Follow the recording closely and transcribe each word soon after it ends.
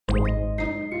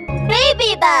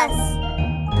Baby Bus!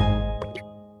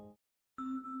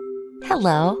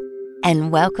 Hello,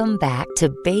 and welcome back to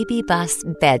Baby Bus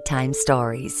Bedtime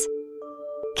Stories.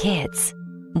 Kids,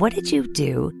 what did you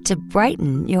do to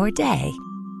brighten your day?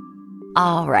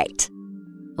 All right,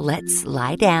 let's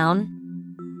lie down,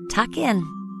 tuck in,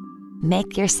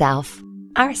 make ourselves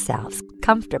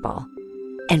comfortable,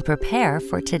 and prepare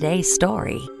for today's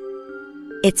story.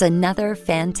 It's another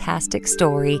fantastic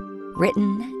story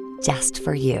written just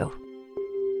for you.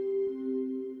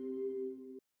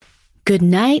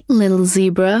 Goodnight, little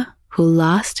zebra who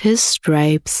lost his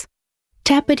stripes.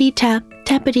 Tappity-tap,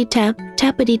 tappity-tap,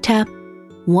 tappity-tap.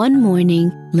 One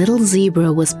morning, little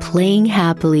zebra was playing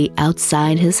happily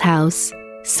outside his house.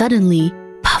 Suddenly,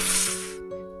 puff!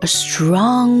 A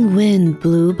strong wind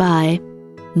blew by.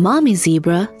 Mommy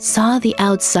zebra saw the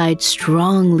outside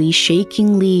strongly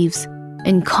shaking leaves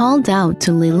and called out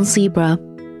to little zebra.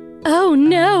 Oh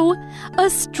no! A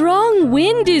strong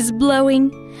wind is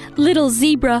blowing. Little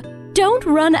zebra, don't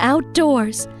run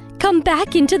outdoors. Come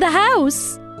back into the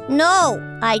house.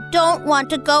 No, I don't want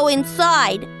to go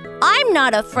inside. I'm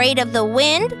not afraid of the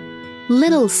wind.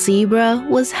 Little zebra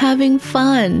was having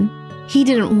fun. He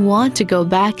didn't want to go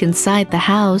back inside the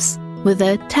house. With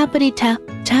a tappity-tap,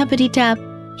 tappity-tap,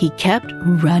 he kept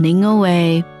running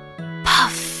away.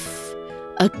 Puff!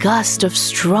 A gust of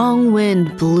strong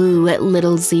wind blew at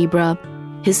little zebra.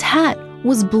 His hat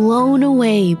was blown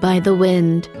away by the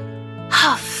wind.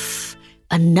 Huff!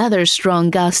 Another strong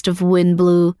gust of wind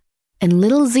blew, and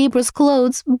little zebra's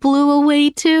clothes blew away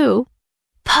too.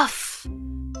 Puff!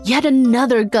 Yet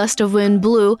another gust of wind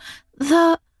blew.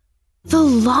 The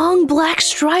long black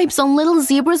stripes on little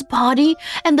zebra's body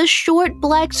and the short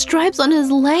black stripes on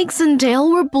his legs and tail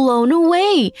were blown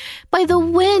away by the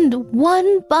wind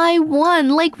one by one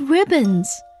like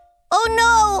ribbons.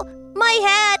 Oh no! My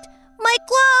hat, my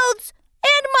clothes,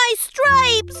 and my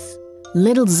stripes!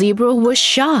 Little zebra was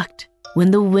shocked.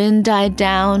 When the wind died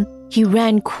down, he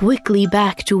ran quickly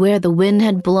back to where the wind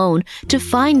had blown to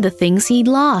find the things he'd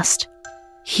lost.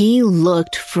 He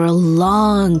looked for a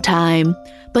long time,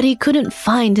 but he couldn't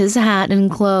find his hat and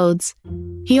clothes.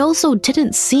 He also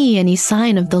didn't see any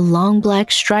sign of the long black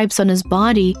stripes on his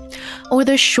body or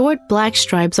the short black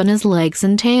stripes on his legs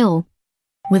and tail.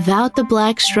 Without the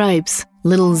black stripes,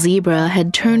 little zebra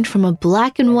had turned from a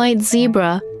black and white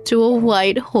zebra to a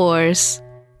white horse.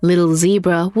 Little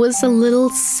zebra was a little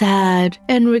sad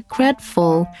and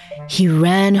regretful. He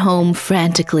ran home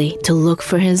frantically to look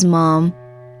for his mom.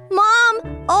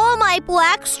 Mom, all my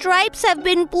black stripes have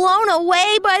been blown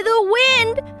away by the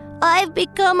wind. I've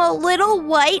become a little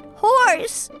white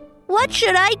horse. What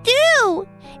should I do?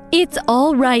 It's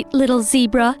all right, little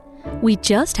zebra. We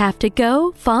just have to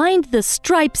go find the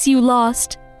stripes you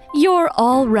lost. You're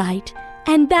all right,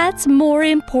 and that's more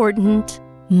important.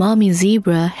 Mommy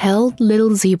zebra held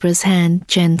little zebra's hand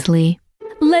gently.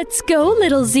 Let's go,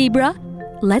 little zebra.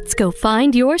 Let's go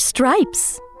find your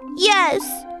stripes. Yes.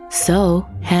 So,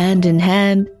 hand in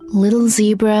hand, little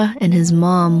zebra and his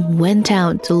mom went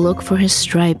out to look for his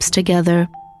stripes together.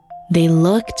 They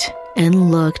looked and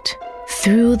looked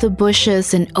through the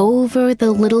bushes and over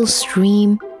the little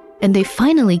stream, and they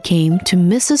finally came to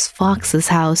Mrs. Fox's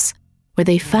house, where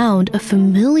they found a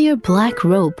familiar black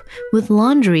rope with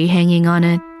laundry hanging on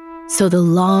it. So the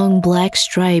long black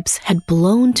stripes had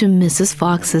blown to Mrs.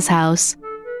 Fox's house.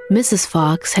 Mrs.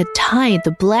 Fox had tied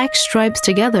the black stripes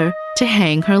together to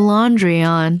hang her laundry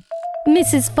on.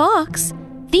 Mrs. Fox,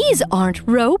 these aren't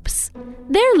ropes.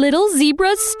 They're little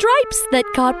zebra stripes that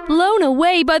got blown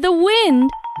away by the wind.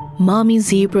 Mommy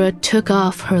zebra took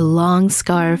off her long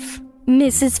scarf.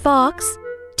 Mrs. Fox,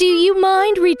 do you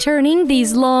mind returning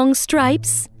these long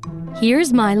stripes?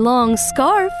 Here's my long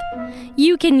scarf.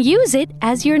 You can use it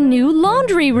as your new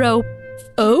laundry rope.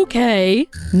 Okay.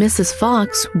 Mrs.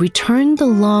 Fox returned the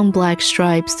long black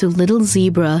stripes to little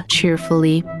zebra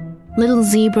cheerfully. Little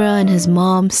zebra and his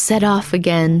mom set off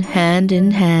again, hand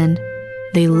in hand.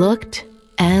 They looked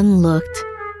and looked.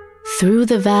 Through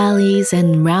the valleys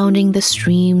and rounding the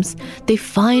streams, they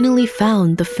finally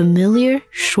found the familiar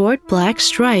short black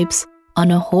stripes on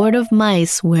a horde of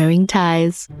mice wearing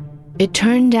ties. It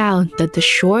turned out that the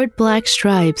short black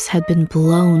stripes had been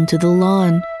blown to the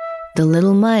lawn. The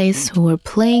little mice who were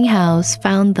playing house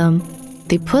found them.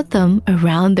 They put them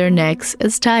around their necks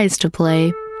as ties to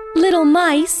play. Little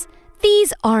mice,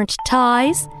 these aren't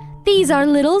ties. These are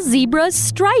little zebra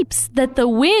stripes that the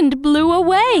wind blew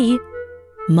away.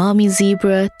 Mommy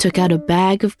zebra took out a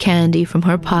bag of candy from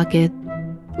her pocket.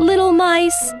 Little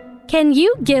mice, can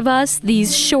you give us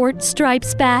these short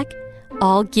stripes back?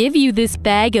 I'll give you this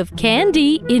bag of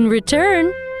candy in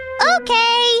return.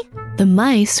 Okay. The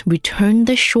mice returned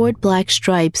the short black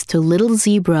stripes to little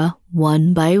zebra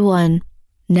one by one.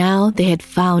 Now they had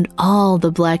found all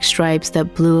the black stripes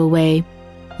that blew away.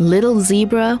 Little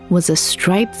zebra was a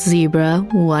striped zebra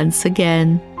once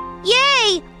again.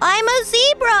 Yay! I'm a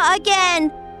zebra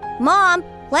again. Mom,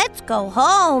 let's go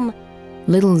home.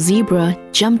 Little zebra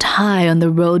jumped high on the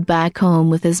road back home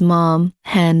with his mom,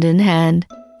 hand in hand.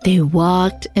 They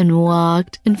walked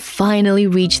and finally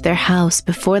reached their house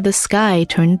before the sky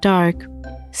turned dark.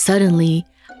 Suddenly,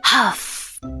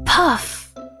 huff,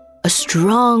 puff, a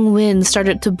strong wind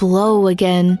started to blow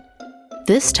again.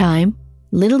 This time,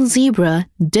 little zebra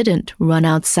didn't run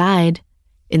outside.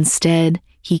 Instead,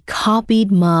 he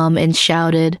copied Mom and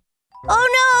shouted, Oh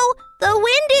no, the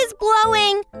wind is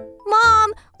blowing.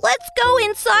 Mom, let's go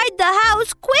inside the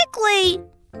house quickly.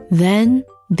 Then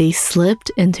they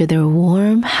slipped into their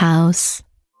warm house.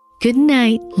 Good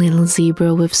night, little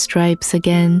zebra with stripes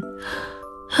again.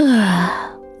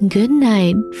 Good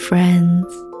night, friends.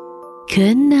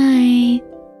 Good night.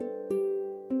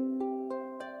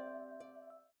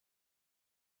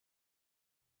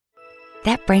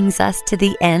 That brings us to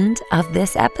the end of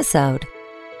this episode.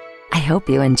 I hope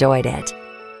you enjoyed it.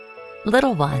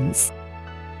 Little ones,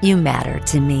 you matter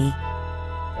to me.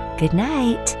 Good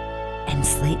night and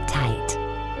sleep tight.